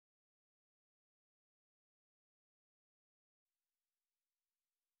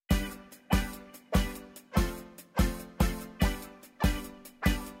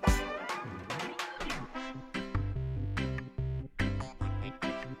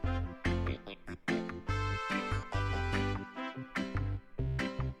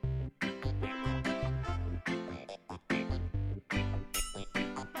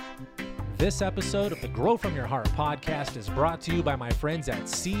This episode of the Grow From Your Heart podcast is brought to you by my friends at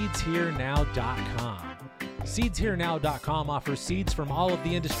SeedsHereNow.com. SeedsHereNow.com offers seeds from all of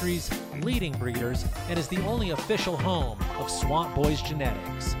the industry's leading breeders and is the only official home of Swamp Boys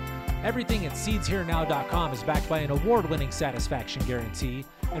genetics. Everything at SeedsHereNow.com is backed by an award-winning satisfaction guarantee,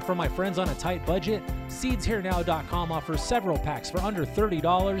 and for my friends on a tight budget, SeedsHereNow.com offers several packs for under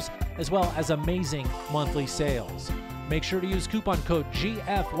 $30, as well as amazing monthly sales. Make sure to use coupon code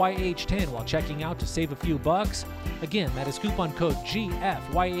GFYH10 while checking out to save a few bucks. Again, that is coupon code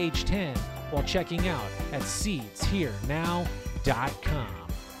GFYH10 while checking out at SeedsHereNow.com.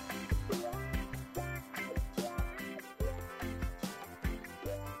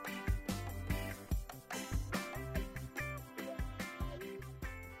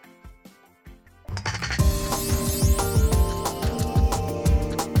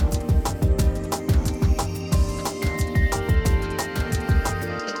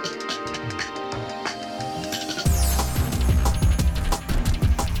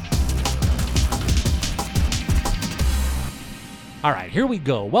 All right, here we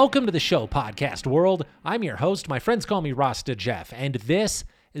go. Welcome to the show, podcast world. I'm your host. My friends call me Rasta Jeff, and this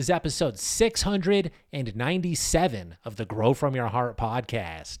is episode 697 of the Grow From Your Heart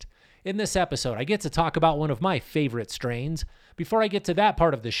podcast. In this episode, I get to talk about one of my favorite strains. Before I get to that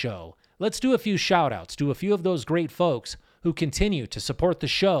part of the show, let's do a few shout-outs to a few of those great folks who continue to support the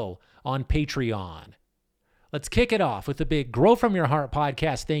show on Patreon. Let's kick it off with a big Grow From Your Heart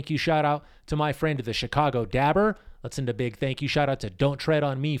podcast thank you shout-out to my friend, the Chicago Dabber. Let's send a big thank you shout out to Don't Tread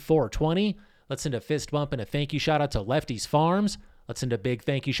on Me 420. Let's send a fist bump and a thank you shout out to Lefty's Farms. Let's send a big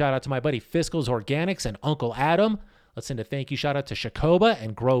thank you shout out to my buddy Fiscal's Organics and Uncle Adam. Let's send a thank you shout out to Shakoba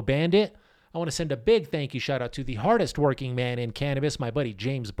and Grow Bandit. I want to send a big thank you shout out to the hardest working man in cannabis, my buddy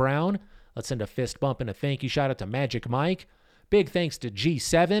James Brown. Let's send a fist bump and a thank you shout out to Magic Mike. Big thanks to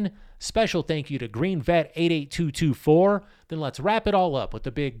G7. Special thank you to Green Vet 88224. Then let's wrap it all up with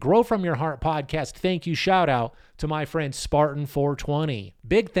the big Grow From Your Heart podcast thank you shout out to my friend Spartan 420.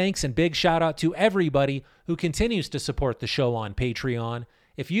 Big thanks and big shout out to everybody who continues to support the show on Patreon.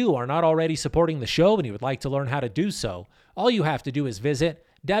 If you are not already supporting the show and you would like to learn how to do so, all you have to do is visit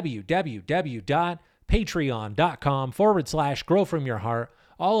www.patreon.com/Grow From Your Heart.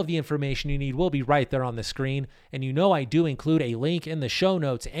 All of the information you need will be right there on the screen, and you know I do include a link in the show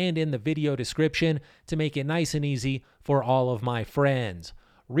notes and in the video description to make it nice and easy for all of my friends.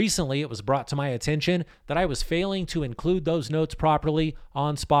 Recently, it was brought to my attention that I was failing to include those notes properly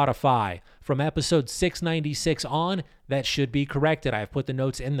on Spotify. From episode 696 on, that should be corrected. I've put the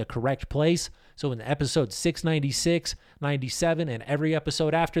notes in the correct place. So in episode 696, 97, and every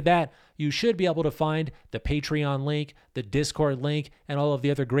episode after that, you should be able to find the Patreon link, the Discord link, and all of the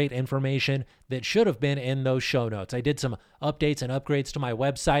other great information that should have been in those show notes. I did some updates and upgrades to my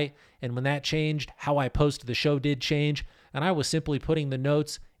website, and when that changed, how I post the show did change, and I was simply putting the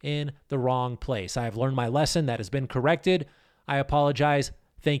notes in the wrong place. I have learned my lesson. That has been corrected. I apologize.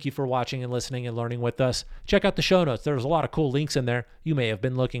 Thank you for watching and listening and learning with us. Check out the show notes. There's a lot of cool links in there you may have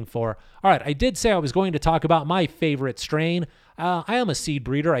been looking for. All right, I did say I was going to talk about my favorite strain. I am a seed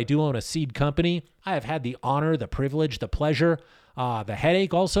breeder. I do own a seed company. I have had the honor, the privilege, the pleasure, the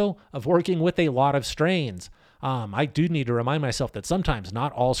headache also of working with a lot of strains. I do need to remind myself that sometimes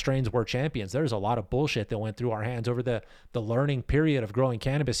not all strains were champions. There's a lot of bullshit that went through our hands over the learning period of growing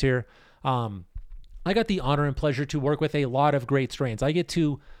cannabis here. I got the honor and pleasure to work with a lot of great strains. I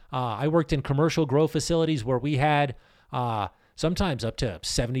worked in commercial grow facilities where we had sometimes up to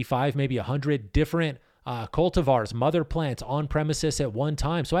 75, maybe 100 different cultivars, mother plants on premises at one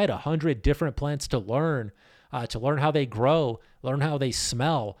time. So I had 100 different plants to learn how they grow, learn how they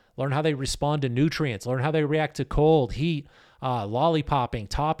smell, learn how they respond to nutrients, learn how they react to cold, heat, lollipopping,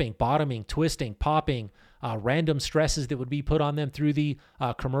 topping, bottoming, twisting, popping, random stresses that would be put on them through the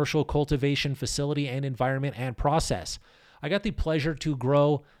commercial cultivation facility and environment and process. I got the pleasure to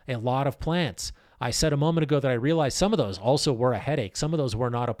grow a lot of plants. I said a moment ago that I realized some of those also were a headache. Some of those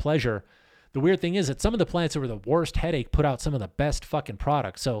were not a pleasure. The weird thing is that some of the plants that were the worst headache put out some of the best fucking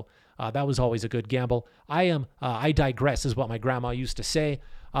products. So that was always a good gamble. I digress is what my grandma used to say.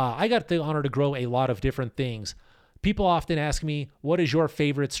 I got the honor to grow a lot of different things. People often ask me, what is your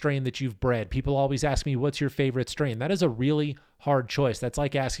favorite strain that you've bred? People always ask me, what's your favorite strain? That is a really hard choice. That's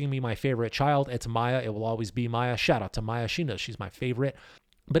like asking me my favorite child. It's Maya. It will always be Maya. Shout out to Maya. She knows she's my favorite.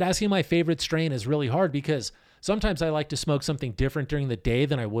 But asking my favorite strain is really hard because sometimes I like to smoke something different during the day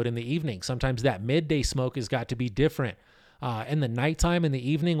than I would in the evening. Sometimes that midday smoke has got to be different. In the nighttime, in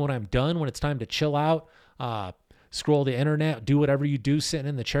the evening, when I'm done, when it's time to chill out, scroll the internet, do whatever you do, sitting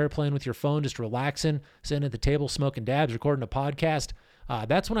in the chair playing with your phone, just relaxing, sitting at the table, smoking dabs, recording a podcast.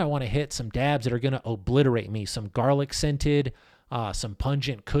 that's when I want to hit some dabs that are going to obliterate me. Some garlic scented, some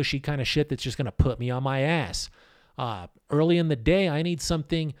pungent, cushy kind of shit that's just going to put me on my ass. Early in the day, I need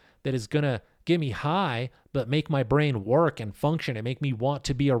something that is going to get me high, but make my brain work and function and make me want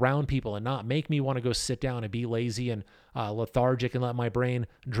to be around people and not make me want to go sit down and be lazy and lethargic and let my brain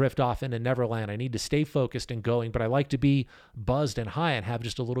drift off into Neverland. I need to stay focused and going, but I like to be buzzed and high and have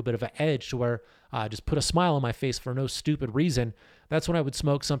just a little bit of an edge to where just put a smile on my face for no stupid reason. That's when I would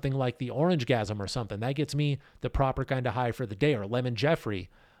smoke something like the Orangegasm or something. That gets me the proper kind of high for the day, or Lemon Jeffrey.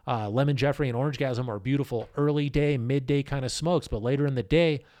 Lemon Jeffrey and Orangegasm are beautiful early day, midday kind of smokes, but later in the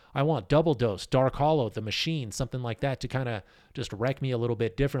day, I want Double Dose, Dark Hollow, The Machine, something like that to kind of just wreck me a little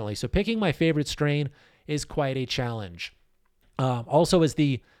bit differently. So picking my favorite strain is quite a challenge. Also, as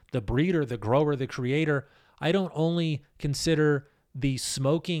the breeder, the grower, the creator, I don't only consider the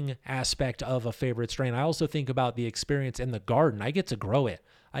smoking aspect of a favorite strain. I also think about the experience in the garden. I get to grow it.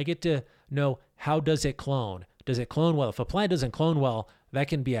 I get to know, how does it clone? Does it clone well? If a plant doesn't clone well, that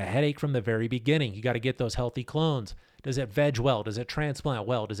can be a headache from the very beginning. You got to get those healthy clones. Does it veg well? Does it transplant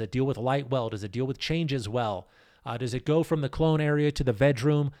well? Does it deal with light well? Does it deal with changes well? Does it go from the clone area to the veg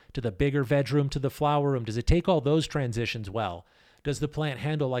room, to the bigger veg room, to the flower room? Does it take all those transitions well? Does the plant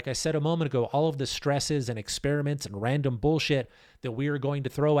handle, like I said a moment ago, all of the stresses and experiments and random bullshit that we are going to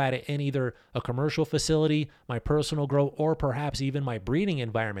throw at it in either a commercial facility, my personal grow, or perhaps even my breeding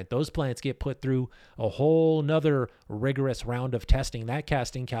environment? Those plants get put through a whole nother rigorous round of testing. That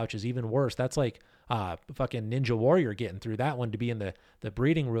casting couch is even worse. That's like fucking Ninja Warrior getting through that one to be in the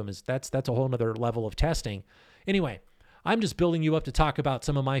breeding room. That's a whole nother level of testing. Anyway, I'm just building you up to talk about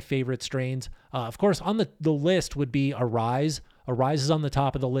some of my favorite strains. Of course, on the list would be Arise. Arise is on the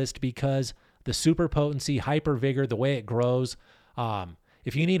top of the list because the super potency, hyper vigor, the way it grows.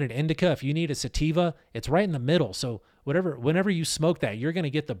 If you need an indica, if you need a sativa, it's right in the middle. So whenever you smoke that, you're going to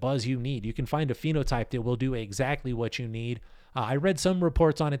get the buzz you need. You can find a phenotype that will do exactly what you need. I read some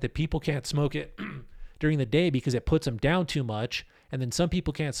reports on it that people can't smoke it during the day because it puts them down too much. And then some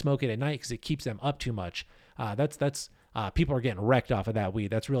people can't smoke it at night because it keeps them up too much. People are getting wrecked off of that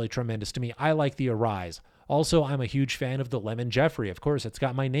weed. That's really tremendous to me. I like the Arise. Also, I'm a huge fan of the Lemon Jeffrey. Of course, it's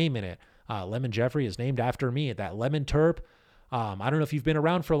got my name in it. Lemon Jeffrey is named after me. That lemon terp. I don't know if you've been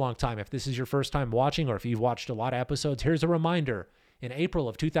around for a long time. If this is your first time watching or if you've watched a lot of episodes, here's a reminder. In April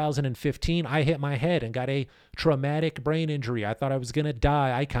of 2015, I hit my head and got a traumatic brain injury. I thought I was going to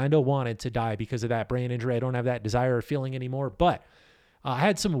die. I kind of wanted to die because of that brain injury. I don't have that desire or feeling anymore, but I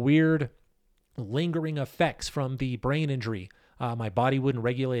had some weird lingering effects from the brain injury. My body wouldn't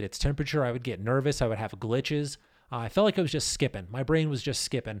regulate its temperature. I would get nervous. I would have glitches. I felt like I was just skipping. My brain was just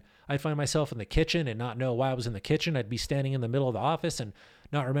skipping. I'd find myself in the kitchen and not know why I was in the kitchen. I'd be standing in the middle of the office and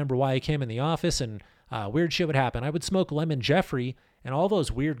not remember why I came in the office, and weird shit would happen. I would smoke Lemon Jeffrey, and all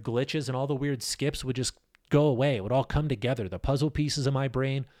those weird glitches and all the weird skips would just go away. It would all come together. The puzzle pieces of my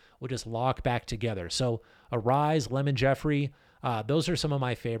brain would just lock back together. So Arise, Lemon Jeffrey, those are some of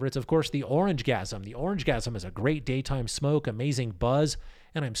my favorites. Of course, the Orangegasm. The Orangegasm is a great daytime smoke, amazing buzz,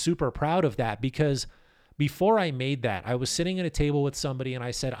 and I'm super proud of that because before I made that, I was sitting at a table with somebody and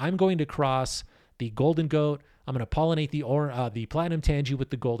I said, I'm going to cross the Golden Goat. I'm going to pollinate the Platinum Tangy with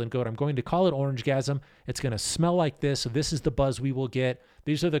the Golden Goat. I'm going to call it Orangegasm. It's going to smell like this. So this is the buzz we will get.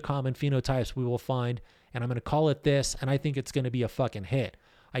 These are the common phenotypes we will find. And I'm going to call it this. And I think it's going to be a fucking hit.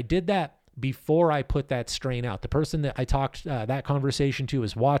 I did that before I put that strain out. The person that I talked that conversation to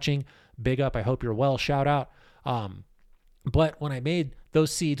is watching. Big up. I hope you're well. Shout out. But when I made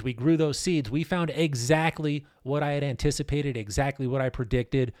those seeds, we grew those seeds, we found exactly what I had anticipated, exactly what I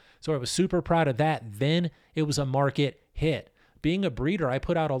predicted. So I was super proud of that. Then it was a market hit. Being a breeder, I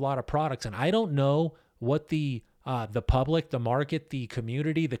put out a lot of products, and I don't know what the public, the market, the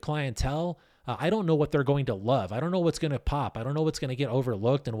community, the clientele, I don't know what they're going to love. I don't know what's going to pop. I don't know what's going to get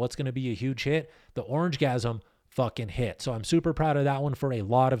overlooked and what's going to be a huge hit. The Orangegasm fucking hit. So I'm super proud of that one for a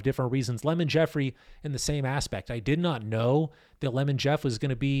lot of different reasons. Lemon Jeffrey in the same aspect. I did not know that Lemon Jeff was going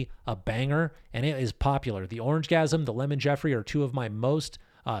to be a banger, and it is popular. The Orangegasm, the Lemon Jeffrey are two of my most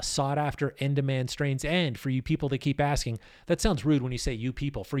sought after in-demand strains. And for you people that keep asking, that sounds rude when you say you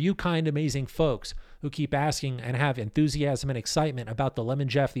people. For you kind, amazing folks who keep asking and have enthusiasm and excitement about the Lemon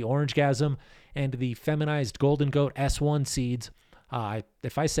Jeff, the Orangegasm, and the feminized Golden Goat S1 seeds,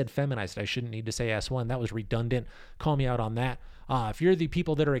 if I said feminized, I shouldn't need to say S1. That was redundant. Call me out on that. If you're the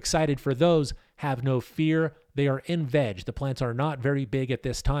people that are excited for those, have no fear. They are in veg. The plants are not very big at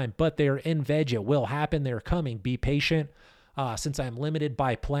this time, but they are in veg. It will happen. They're coming. Be patient. Since I'm limited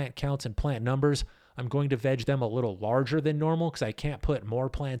by plant counts and plant numbers, I'm going to veg them a little larger than normal because I can't put more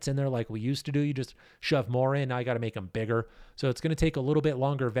plants in there like we used to do. You just shove more in. Now I got to make them bigger. So it's going to take a little bit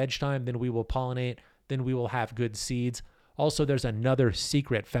longer veg time. Then we will pollinate. Then we will have good seeds. Also, there's another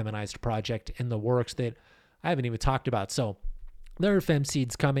secret feminized project in the works that I haven't even talked about. So there are fem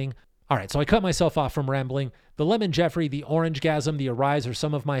seeds coming. All right, so I cut myself off from rambling. The Lemon Jeffrey, the Orange Gasm, the Arise are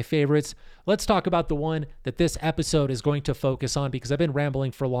some of my favorites. Let's talk about the one that this episode is going to focus on because I've been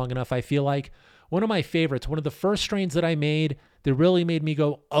rambling for long enough, I feel like. One of my favorites, one of the first strains that I made that really made me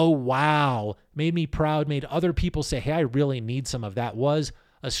go, oh, wow, made me proud, made other people say, hey, I really need some of that, was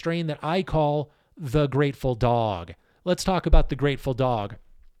a strain that I call the Grateful Dawg. Let's talk about the Grateful Dawg.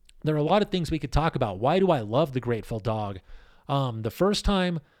 There are a lot of things we could talk about. Why do I love the Grateful Dawg? The first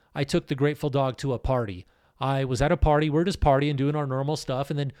time I took the Grateful Dawg to a party. I was at a party. We're just partying, doing our normal stuff.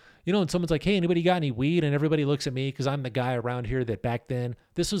 And then, and someone's like, hey, anybody got any weed? And everybody looks at me because I'm the guy around here that back then,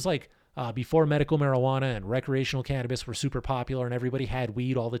 this was like before medical marijuana and recreational cannabis were super popular and everybody had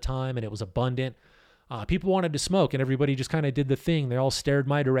weed all the time and it was abundant. People wanted to smoke and everybody just kind of did the thing. They all stared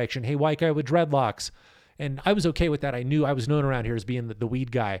my direction. Hey, white guy with dreadlocks. And I was okay with that. I knew I was known around here as being the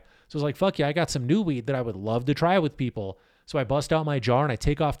weed guy. So I was like, fuck yeah, I got some new weed that I would love to try with people. So I bust out my jar and I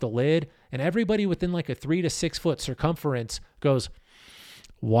take off the lid and everybody within like a 3 to 6 foot circumference goes,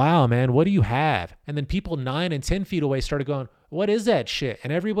 wow, man, what do you have? And then people 9 and 10 feet away started going, what is that shit?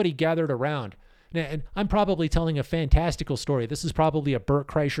 And everybody gathered around. And I'm probably telling a fantastical story. This is probably a Burt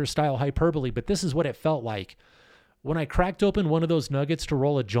Kreischer style hyperbole, but this is what it felt like. When I cracked open one of those nuggets to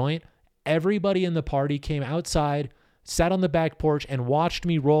roll a joint, everybody in the party came outside, sat on the back porch and watched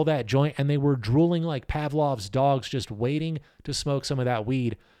me roll that joint, and they were drooling like Pavlov's dogs just waiting to smoke some of that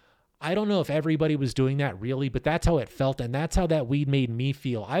weed. I don't know if everybody was doing that really, but that's how it felt, and that's how that weed made me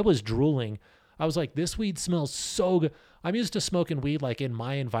feel. I was drooling. I was like, this weed smells so good. I'm used to smoking weed like in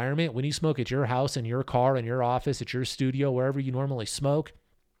my environment. When you smoke at your house, in your car, in your office, at your studio, wherever you normally smoke,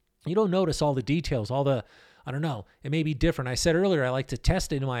 you don't notice all the details, I don't know. It may be different. I said earlier, I like to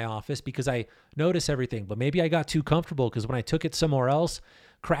test it in my office because I notice everything, but maybe I got too comfortable because when I took it somewhere else,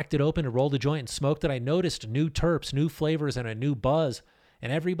 cracked it open and rolled a joint and smoked it, I noticed new terps, new flavors, and a new buzz,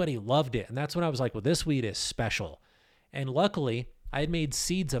 and everybody loved it. And that's when I was like, well, this weed is special. And luckily, I had made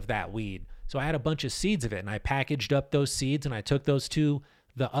seeds of that weed. So I had a bunch of seeds of it, and I packaged up those seeds, and I took those to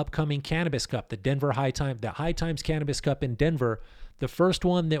the upcoming Cannabis Cup, the High Times Cannabis Cup in Denver. The first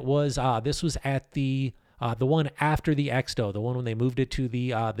one that was, this was at the one after the Expo, the one when they moved it to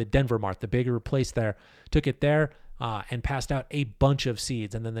the Denver Mart, the bigger place there, took it there and passed out a bunch of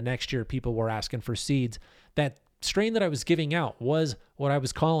seeds. And then the next year, people were asking for seeds. That strain that I was giving out was what I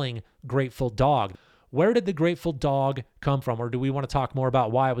was calling Grateful Dawg. Where did the Grateful Dawg come from? Or do we want to talk more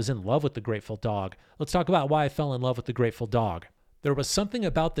about why I was in love with the Grateful Dawg? Let's talk about why I fell in love with the Grateful Dawg. There was something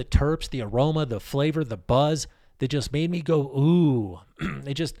about the terps, the aroma, the flavor, the buzz that just made me go, ooh.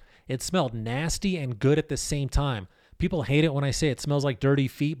 It smelled nasty and good at the same time. People hate it when I say it smells like dirty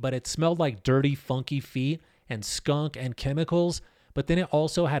feet, but it smelled like dirty, funky feet and skunk and chemicals. But then it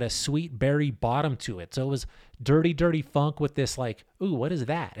also had a sweet berry bottom to it. So it was dirty, dirty funk with this like, ooh, what is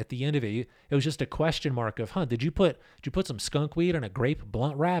that? At the end of it, it was just a question mark of, did you put some skunk weed on a grape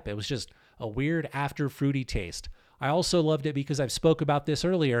blunt wrap? It was just a weird after fruity taste. I also loved it because I've spoke about this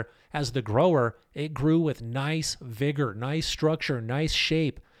earlier. As the grower, it grew with nice vigor, nice structure, nice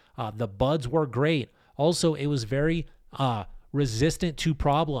shape. The buds were great. Also, it was very resistant to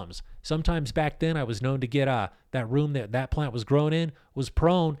problems. Sometimes back then, I was known to get that room that plant was grown in was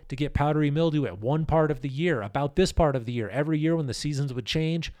prone to get powdery mildew at one part of the year, about this part of the year. Every year when the seasons would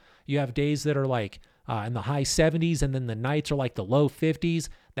change, you have days that are like in the high 70s, and then the nights are like the low 50s.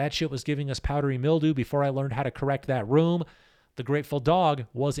 That shit was giving us powdery mildew before I learned how to correct that room. The Grateful Dawg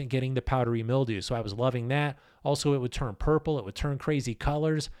wasn't getting the powdery mildew, so I was loving that. Also, it would turn purple. It would turn crazy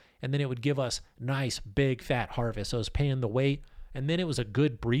colors, and then it would give us nice, big, fat harvest. So I was paying the weight, and then it was a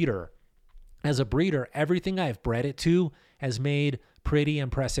good breeder. As a breeder, everything I've bred it to has made pretty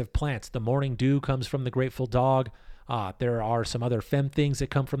impressive plants. The Morning Dew comes from the Grateful Dawg. There are some other fem things that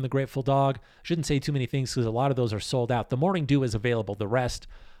come from the Grateful Dawg. Shouldn't say too many things because a lot of those are sold out. The Morning Dew is available. The rest,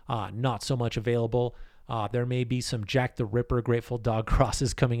 not so much available. There may be some Jack the Ripper Grateful Dawg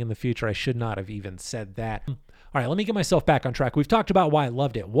crosses coming in the future. I should not have even said that. All right, let me get myself back on track. We've talked about why I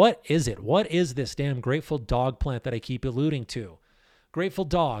loved it. What is it? What is this damn Grateful Dawg plant that I keep alluding to? Grateful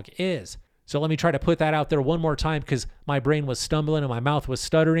Dawg is... So let me try to put that out there one more time because my brain was stumbling and my mouth was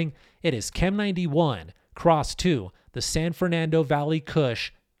stuttering. It is Chem 91 Cross 2, the San Fernando Valley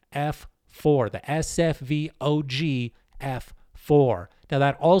Kush F4, the SFVOG F4. Now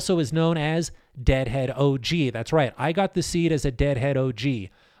that also is known as Deadhead OG. That's right. I got the seed as a Deadhead OG.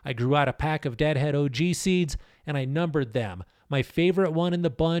 I grew out a pack of Deadhead OG seeds and I numbered them. My favorite one in the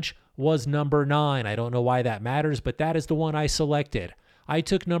bunch was number 9. I don't know why that matters, but that is the one I selected. I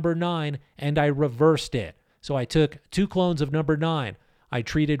took number 9 and I reversed it. So I took 2 clones of number 9. I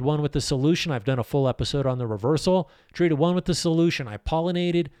treated one with the solution. I've done a full episode on the reversal. Treated one with the solution. I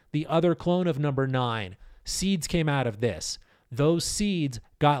pollinated the other clone of number 9. Seeds came out of this. Those seeds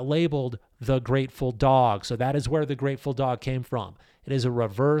got labeled the Grateful Dog. So that is where the Grateful Dog came from. It is a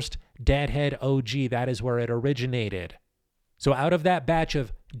reversed Deadhead OG. That is where it originated. So out of that batch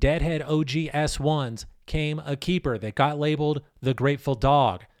of Deadhead OG S1s came a keeper that got labeled the Grateful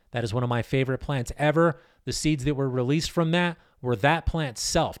Dog. That is one of my favorite plants ever. The seeds that were released from that were that plant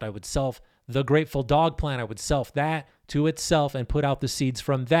selfed. I would self the Grateful Dog plant. I would self that to itself and put out the seeds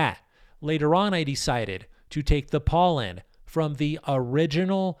from that. Later on, I decided to take the pollen from the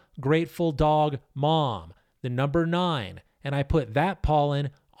original Grateful Dog mom, the number 9, and I put that pollen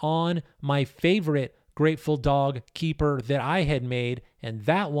on my favorite Grateful Dog keeper that I had made, and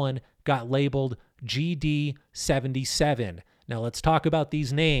that one got labeled GD77. Now let's talk about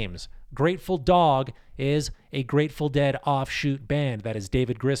these names. Grateful Dog is a Grateful Dead offshoot band. That is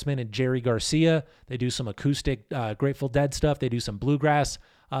David Grisman and Jerry Garcia. They do some acoustic Grateful Dead stuff. They do some bluegrass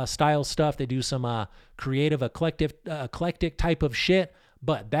style stuff. They do some creative, eclectic type of shit.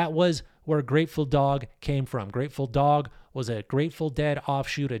 But that was where Grateful Dog came from. Grateful Dog was a Grateful Dead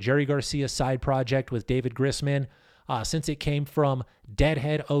offshoot, a Jerry Garcia side project with David Grisman. Since it came from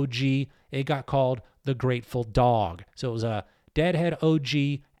Deadhead OG, it got called the Grateful Dog. So it was a Deadhead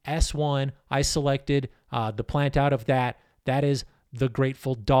OG S1. I selected the plant out of that. That is the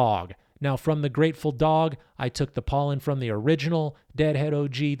Grateful Dog. Now, from the Grateful Dog, I took the pollen from the original Deadhead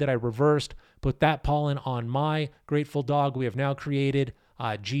OG that I reversed, put that pollen on my Grateful Dog. We have now created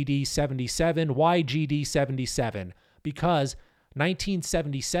GD77. Why GD77? Because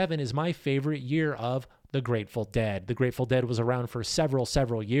 1977 is my favorite year of the Grateful Dead. The Grateful Dead was around for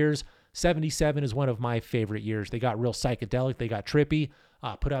several years. 77 is one of my favorite years. They got real psychedelic. They got trippy.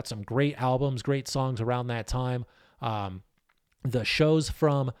 Put out some great albums, great songs around that time. The shows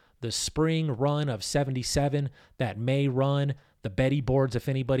from the spring run of 77, that May run, the Betty boards, if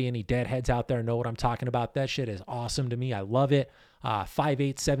anybody, any Deadheads out there know what I'm talking about, that shit is awesome to me. I love it.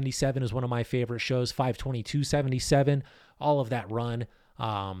 5/8/77 is one of my favorite shows. 5/22/77, all of that run.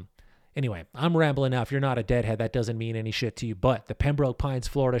 Anyway, I'm rambling now. If you're not a Deadhead, that doesn't mean any shit to you, but the Pembroke Pines,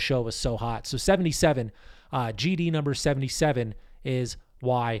 Florida show was so hot. So 77, GD number 77 is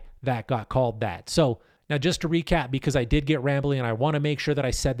why that got called that. So now just to recap, because I did get rambling and I want to make sure that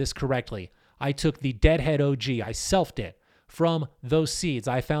I said this correctly, I took the Deadhead OG, I selfed it from those seeds.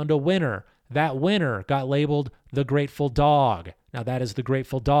 I found a winner. That winner got labeled the Grateful Dog. Now that is the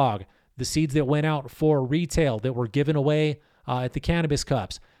Grateful Dog. The seeds that went out for retail that were given away at the Cannabis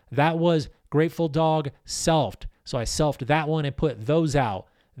Cups, that was Grateful Dog selfed. So I selfed that one and put those out.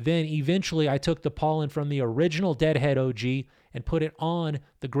 Then eventually I took the pollen from the original Deadhead OG and put it on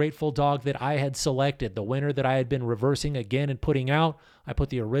the Grateful Dog that I had selected, the winner that I had been reversing again and putting out. I put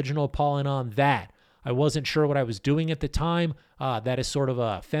the original pollen on that. I wasn't sure what I was doing at the time. That is sort of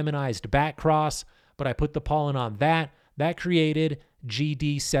a feminized back cross, but I put the pollen on that. That created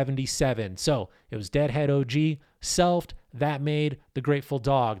GD77. So it was Deadhead OG, selfed, that made the Grateful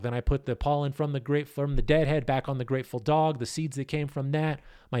Dog. Then I put the pollen from the Deadhead back on the Grateful Dog, the seeds that came from that.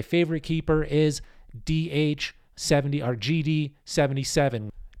 My favorite keeper is DH70 or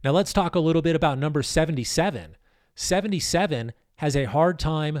GD77. Now let's talk a little bit about number 77. 77 has a hard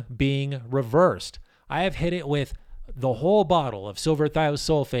time being reversed. I have hit it with the whole bottle of silver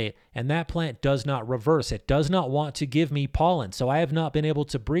thiosulfate, and that plant does not reverse. It does not want to give me pollen, so I have not been able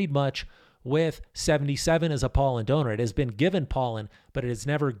to breed much with 77 as a pollen donor. It has been given pollen, but it has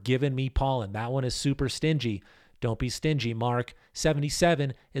never given me pollen. That one is super stingy. Don't be stingy, Mark.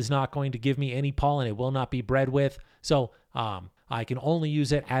 77 is not going to give me any pollen. It will not be bred with, so I can only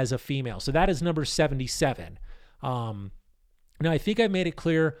use it as a female. So that is number 77. Now, I think I made it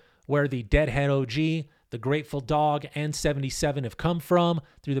clear where the Deadhead OG, the Grateful Dog, and 77 have come from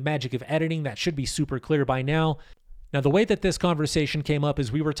through the magic of editing. That should be super clear by now. Now, the way that this conversation came up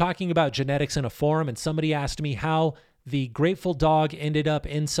is we were talking about genetics in a forum, and somebody asked me how the Grateful Dog ended up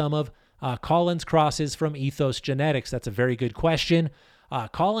in some of Colin's crosses from Ethos Genetics. That's a very good question.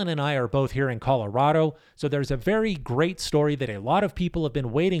 Colin and I are both here in Colorado, so there's a very great story that a lot of people have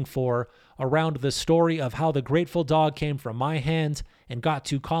been waiting for around the story of how the Grateful Dog came from my hands and got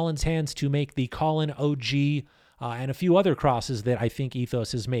to Colin's hands to make the Colin OG and a few other crosses that I think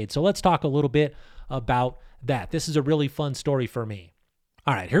Ethos has made. So let's talk a little bit about that. This is a really fun story for me.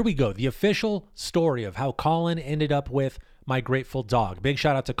 All right, here we go. The official story of how Colin ended up with my Grateful Dog. Big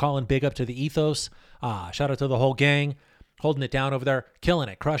shout out to Colin, big up to the Ethos. Shout out to the whole gang, holding it down over there, killing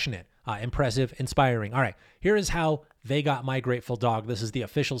it, crushing it. Impressive, inspiring. All right, here is how they got my Grateful Dog. This is the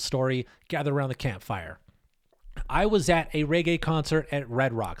official story. Gather around the campfire. I was at a reggae concert at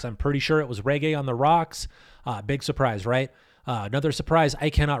Red Rocks. I'm pretty sure it was Reggae on the Rocks. Big surprise, right? Another surprise, I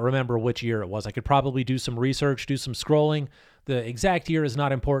cannot remember which year it was. I could probably do some research, do some scrolling. The exact year is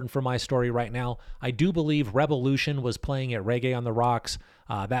not important for my story right now. I do believe Revolution was playing at Reggae on the Rocks.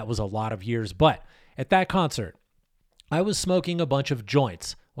 That was a lot of years. But at that concert, I was smoking a bunch of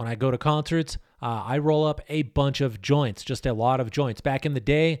joints. When I go to concerts, I roll up a bunch of joints, just a lot of joints. Back in the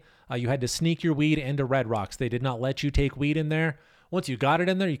day, you had to sneak your weed into Red Rocks. They did not let you take weed in there. Once you got it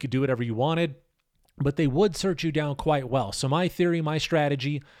in there, you could do whatever you wanted, but they would search you down quite well. So my theory, my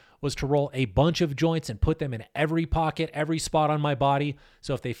strategy was to roll a bunch of joints and put them in every pocket, every spot on my body.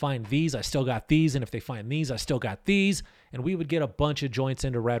 So if they find these, I still got these. And if they find these, I still got these. And we would get a bunch of joints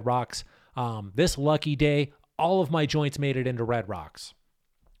into Red Rocks. This lucky day, all of my joints made it into Red Rocks.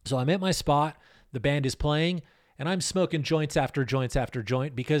 So I'm at my spot, the band is playing, and I'm smoking joints after joints after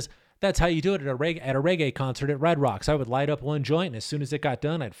joint because that's how you do it at a reggae concert at Red Rocks. I would light up one joint, and as soon as it got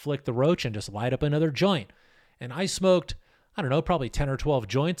done, I'd flick the roach and just light up another joint. And I smoked, I don't know, probably 10 or 12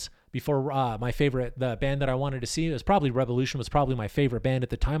 joints before my favorite, the band that I wanted to see, it was probably Revolution, was probably my favorite band at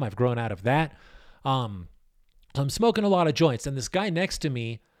the time. I've grown out of that. So I'm smoking a lot of joints, and this guy next to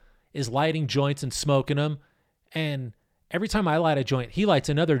me is lighting joints and smoking them, and every time I light a joint, he lights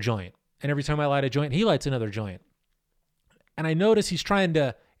another joint. And every time I light a joint, he lights another joint. And I notice he's trying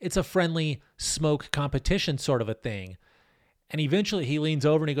to, it's a friendly smoke competition sort of a thing. And eventually he leans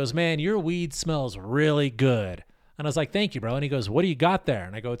over and he goes, "Man, your weed smells really good." And I was like, "Thank you, bro." And he goes, "What do you got there?"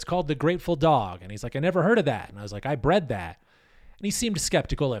 And I go, "It's called the Grateful Dog." And he's like, "I never heard of that." And I was like, "I bred that." And he seemed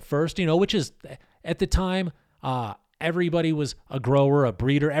skeptical at first, which is at the time, everybody was a grower, a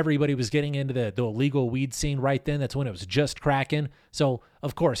breeder. Everybody was getting into the illegal weed scene right then. That's when it was just cracking. So,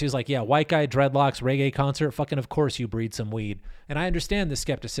 of course, he's like, "Yeah, white guy, dreadlocks, reggae concert, fucking of course you breed some weed." And I understand the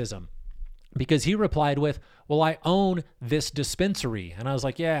skepticism because he replied with, "Well, I own this dispensary." And I was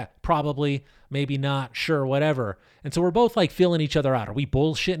like, "Yeah, probably, maybe not, sure, whatever." And so we're both like feeling each other out. Are we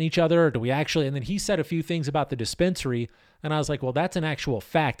bullshitting each other, or do we actually? And then he said a few things about the dispensary. And I was like, "Well, that's an actual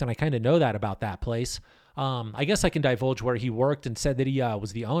fact. And I kind of know that about that place." I guess I can divulge where he worked and said that he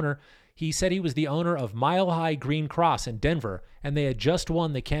was the owner. He said he was the owner of Mile High Green Cross in Denver, and they had just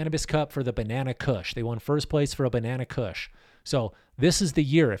won the Cannabis Cup for the Banana Kush. They won first place for a Banana Kush. So this is the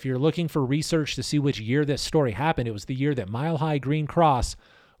year. If you're looking for research to see which year this story happened, it was the year that Mile High Green Cross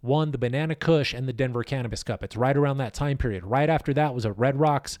won the Banana Kush and the Denver Cannabis Cup. It's right around that time period. Right after that was a Red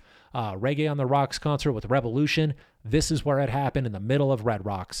Rocks, Reggae on the Rocks concert with Revolution. This is where it happened, in the middle of Red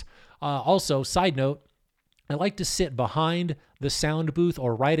Rocks. Also, side note, I like to sit behind the sound booth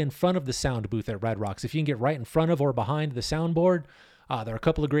or right in front of the sound booth at Red Rocks. If you can get right in front of or behind the soundboard, there are a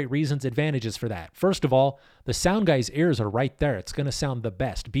couple of great reasons, advantages for that. First of all, the sound guy's ears are right there. It's going to sound the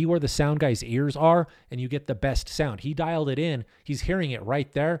best. Be where the sound guy's ears are, and you get the best sound. He dialed it in. He's hearing it right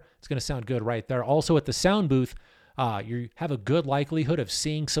there. It's going to sound good right there. Also, at the sound booth, you have a good likelihood of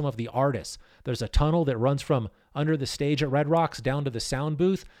seeing some of the artists. There's a tunnel that runs from under the stage at Red Rocks down to the sound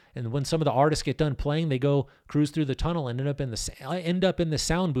booth, and when some of the artists get done playing, they go cruise through the tunnel and end up in the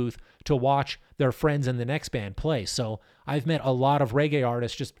sound booth to watch their friends in the next band play. So I've met a lot of reggae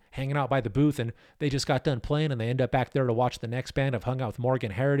artists just hanging out by the booth, and they just got done playing and they end up back there to watch the next band. I've hung out with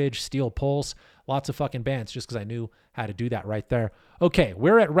Morgan Heritage, Steel Pulse, lots of fucking bands, just because I knew how to do that right there. Okay,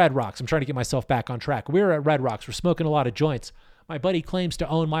 we're at Red Rocks. I'm trying to get myself back on track. We're at Red Rocks. We're smoking a lot of joints. My buddy claims to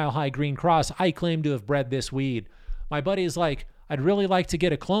own Mile High Green Cross. I claim to have bred this weed. My buddy is like, "I'd really like to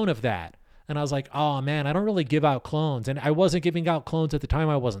get a clone of that." And I was like, "Oh man, I don't really give out clones." And I wasn't giving out clones at the time.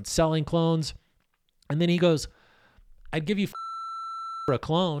 I wasn't selling clones. And then he goes, "I'd give you for a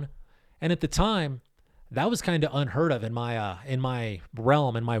clone." And at the time, that was kind of unheard of in my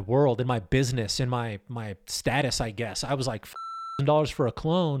realm, in my world, in my business, in my status, I guess. I was like, $1,000 for a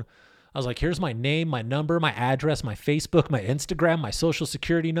clone. I was like, "Here's my name, my number, my address, my Facebook, my Instagram, my social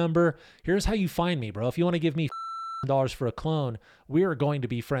security number. Here's how you find me, bro. If you want to give me $1,000 for a clone, we are going to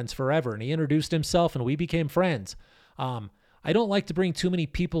be friends forever." And he introduced himself and we became friends. I don't like to bring too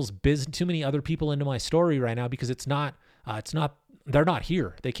many other people into my story right now because they're not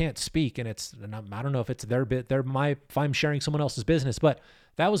here. They can't speak, and I don't know if it's their bit. If I'm sharing someone else's business, but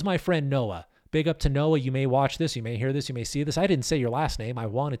that was my friend Noah. Big up to Noah. You may watch this, you may hear this, you may see this. I didn't say your last name. I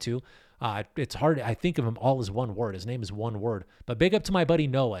wanted to. It's hard. I think of him all as one word. His name is one word. But big up to my buddy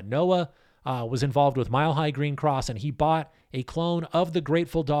Noah. Noah was involved with Mile High Green Cross, and he bought a clone of the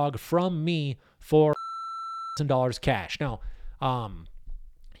Grateful Dog from me for $1,000 cash. Now,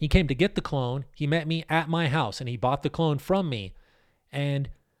 he came to get the clone. He met me at my house and he bought the clone from me. And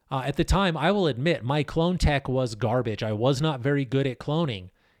at the time, I will admit, my clone tech was garbage. I was not very good at cloning.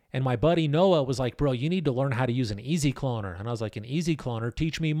 And my buddy Noah was like, bro, you need to learn how to use an easy cloner. And I was like, an easy cloner?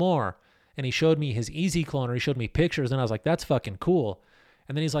 Teach me more. And he showed me his easy cloner. He showed me pictures. And I was like, that's fucking cool.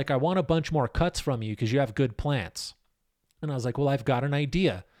 And then he's like, I want a bunch more cuts from you because you have good plants. And I was like, well, I've got an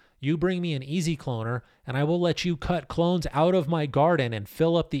idea. You bring me an easy cloner and I will let you cut clones out of my garden and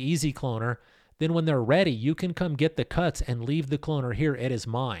fill up the easy cloner. Then when they're ready, you can come get the cuts and leave the cloner here. It is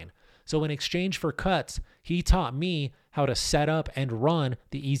mine. So in exchange for cuts, he taught me how to set up and run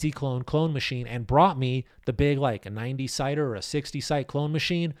the easy clone machine and brought me the big like a 90 siter or a 60 site clone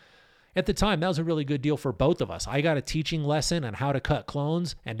machine. At the time, that was a really good deal for both of us. I got a teaching lesson on how to cut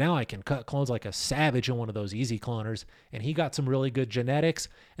clones, and now I can cut clones like a savage in one of those easy cloners. And he got some really good genetics,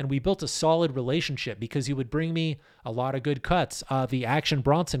 and we built a solid relationship because he would bring me a lot of good cuts. The Action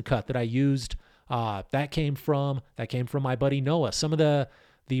Bronson cut that I used, that came from my buddy Noah. Some of the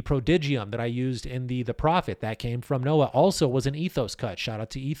Prodigium that I used in the Prophet, that came from Noah, also was an Ethos cut. Shout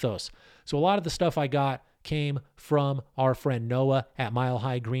out to Ethos. So a lot of the stuff I got came from our friend Noah at Mile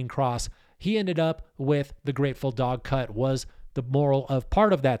High Green Cross. He ended up with the Grateful Dog cut, was the moral of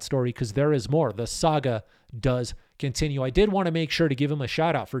part of that story, because there is more. The saga does continue. I did want to make sure to give him a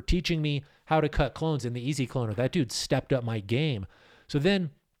shout out for teaching me how to cut clones in the Easy Cloner. That dude stepped up my game. So then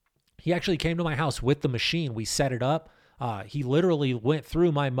he actually came to my house with the machine. We set it up. He literally went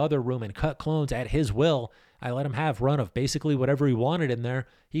through my mother room and cut clones at his will. I let him have run of basically whatever he wanted in there.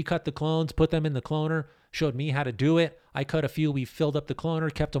 He cut the clones, put them in the cloner, showed me how to do it. I cut a few. We filled up the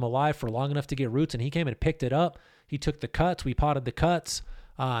cloner, kept them alive for long enough to get roots, and he came and picked it up. He took the cuts. We potted the cuts,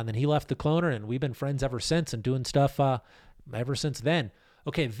 and then he left the cloner, and we've been friends ever since and doing stuff ever since then.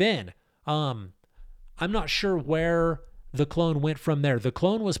 Okay, then I'm not sure where the clone went from there. The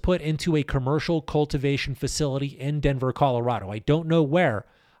clone was put into a commercial cultivation facility in Denver, Colorado. I don't know where.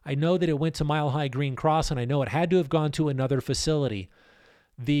 I know that it went to Mile High Green Cross, and I know it had to have gone to another facility.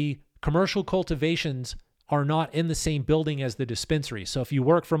 The commercial cultivations are not in the same building as the dispensary. So if you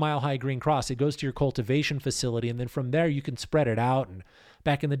work for Mile High Green Cross, it goes to your cultivation facility, and then from there you can spread it out. And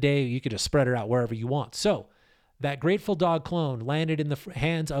back in the day, you could just spread it out wherever you want. So that Grateful Dog clone landed in the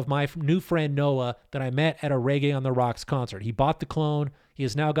hands of my new friend Noah that I met at a Reggae on the Rocks concert. He bought the clone. He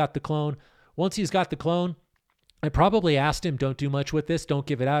has now got the clone. Once he's got the clone, I probably asked him, don't do much with this. Don't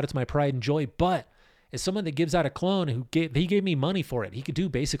give it out. It's my pride and joy. But as someone that gives out a clone, he gave me money for it. He could do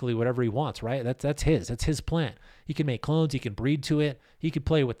basically whatever he wants, right? That's his plant. He can make clones. He can breed to it. He could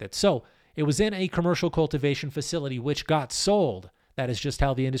play with it. So it was in a commercial cultivation facility, which got sold. That is just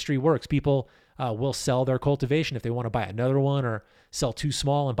how the industry works. People will sell their cultivation if they want to buy another one, or sell too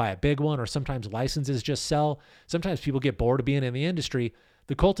small and buy a big one, or sometimes licenses just sell. Sometimes people get bored of being in the industry.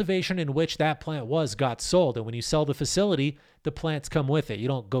 The cultivation in which that plant was got sold. And when you sell the facility, the plants come with it. You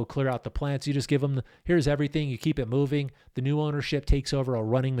don't go clear out the plants. You just give them, here's everything. You keep it moving. The new ownership takes over a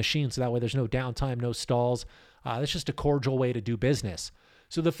running machine. So that way there's no downtime, no stalls. That's just a cordial way to do business.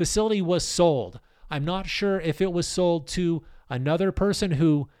 So the facility was sold. I'm not sure if it was sold to another person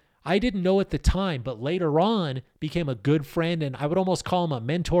who I didn't know at the time, but later on became a good friend. And I would almost call him a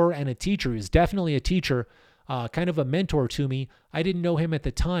mentor and a teacher. He was definitely a teacher. Kind of a mentor to me. I didn't know him at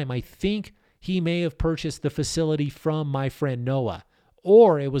the time. I think he may have purchased the facility from my friend Noah,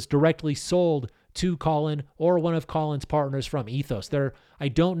 or it was directly sold to Colin or one of Colin's partners from Ethos. I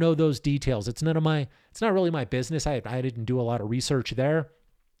don't know those details. It's not really my business. I didn't do a lot of research there,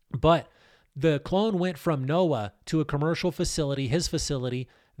 but the clone went from Noah to a commercial facility, his facility,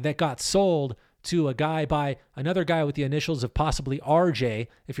 that got sold to another guy with the initials of possibly RJ.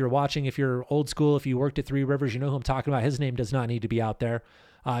 If you're watching, if you're old school, if you worked at Three Rivers, you know who I'm talking about. His name does not need to be out there.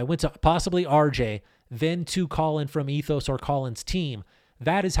 I went to possibly RJ, then to Colin from Ethos or Colin's team.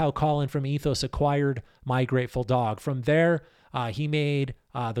 That is how Colin from Ethos acquired my Grateful Dog. From there, he made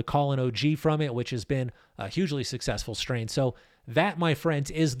the Colin OG from it, which has been a hugely successful strain. So that, my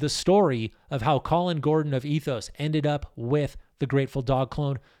friends, is the story of how Colin Gordon of Ethos ended up with the Grateful Dog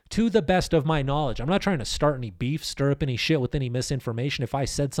clone, to the best of my knowledge. I'm not trying to start any beef, stir up any shit with any misinformation. If I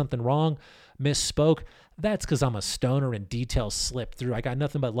said something wrong, misspoke, that's because I'm a stoner and details slip through. I got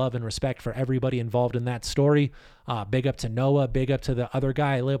nothing but love and respect for everybody involved in that story. Big up to Noah, big up to the other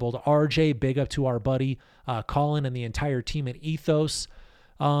guy labeled RJ, big up to our buddy Colin and the entire team at Ethos.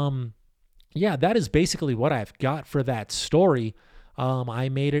 Yeah, that is basically what I've got for that story. I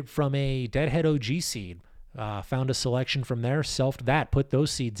made it from a Deadhead OG seed. Found a selection from there, selfed that, put those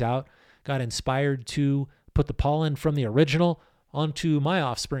seeds out, got inspired to put the pollen from the original onto my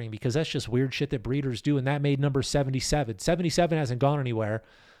offspring, because that's just weird shit that breeders do. And that made number 77. 77 hasn't gone anywhere.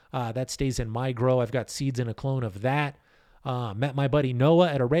 That stays in my grow. I've got seeds in a clone of that. Met my buddy Noah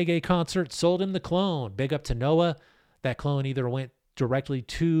at a reggae concert, sold him the clone. Big up to Noah. That clone either went directly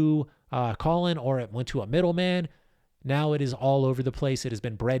to Colin or it went to a middleman. Now it is all over the place. It has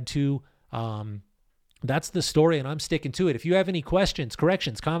been bred to. That's the story, and I'm sticking to it. If you have any questions,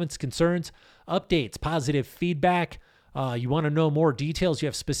 corrections, comments, concerns, updates, positive feedback, you want to know more details, you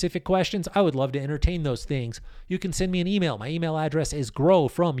have specific questions, I would love to entertain those things. You can send me an email. My email address is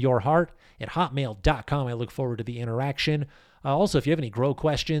growfromyourheart@hotmail.com. I look forward to the interaction. Also, if you have any grow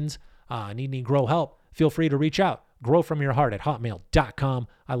questions, need any grow help, feel free to reach out. growfromyourheart@hotmail.com.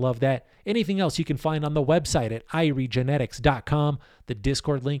 I love that. Anything else you can find on the website at iriegenetics.com. The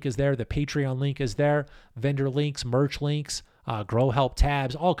Discord link is there. The Patreon link is there. Vendor links, merch links, grow help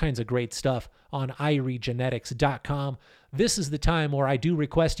tabs, all kinds of great stuff on iriegenetics.com. This is the time where I do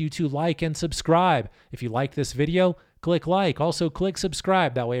request you to like and subscribe. If you like this video, click like. Also, click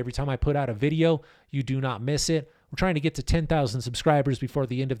subscribe. That way, every time I put out a video, you do not miss it. We're trying to get to 10,000 subscribers before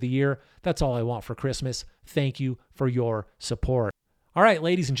the end of the year. That's all I want for Christmas. Thank you for your support. All right,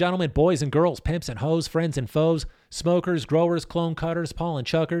 ladies and gentlemen, boys and girls, pimps and hoes, friends and foes, smokers, growers, clone cutters, pollen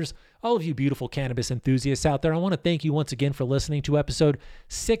chuckers, all of you beautiful cannabis enthusiasts out there, I want to thank you once again for listening to episode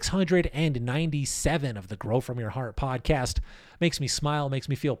 697 of the Grow From Your Heart podcast. Makes me smile, makes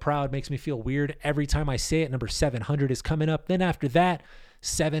me feel proud, makes me feel weird every time I say it. Number 700 is coming up. Then after that,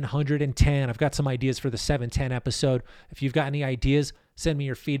 710. I've got some ideas for the 710 episode. If you've got any ideas, send me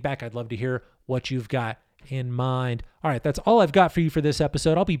your feedback. I'd love to hear what you've got in mind. All right, that's all I've got for you for this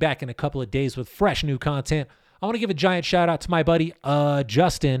episode. I'll be back in a couple of days with fresh new content. I want to give a giant shout out to my buddy,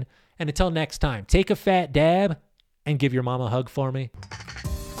 Justin. And until next time, take a fat dab and give your mama a hug for me.